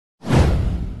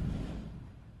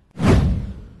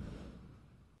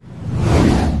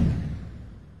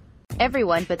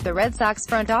Everyone but the Red Sox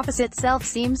front office itself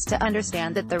seems to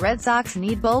understand that the Red Sox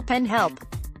need bullpen help.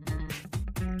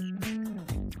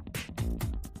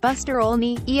 Buster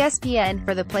Olney, ESPN,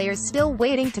 for the players still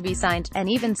waiting to be signed, and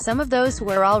even some of those who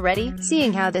are already,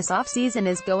 seeing how this offseason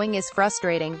is going is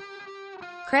frustrating.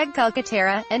 Craig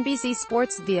Calcaterra, NBC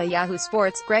Sports via Yahoo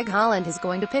Sports. Greg Holland is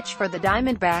going to pitch for the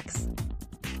Diamondbacks.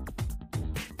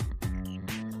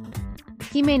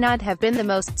 He may not have been the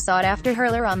most sought-after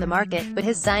hurler on the market, but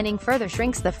his signing further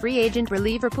shrinks the free agent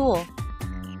reliever pool.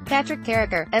 Patrick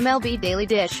Karra, MLB Daily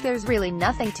Dish. There's really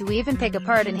nothing to even pick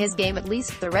apart in his game. At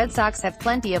least the Red Sox have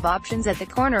plenty of options at the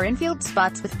corner infield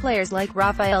spots with players like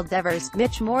Rafael,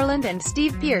 Mitch Moreland and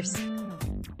Steve Pearce.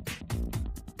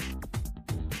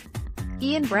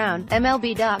 Ian Brown,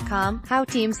 MLB.com. How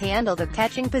teams handle the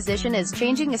catching position is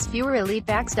changing as fewer elite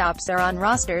backstops are on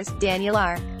rosters. Daniel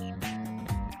R.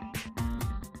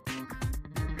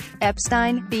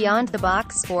 Epstein, Beyond the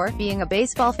Box. Being a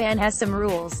baseball fan has some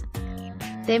rules.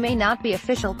 They may not be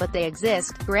official but they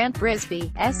exist. Grant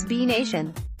Brisby, SB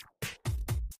Nation.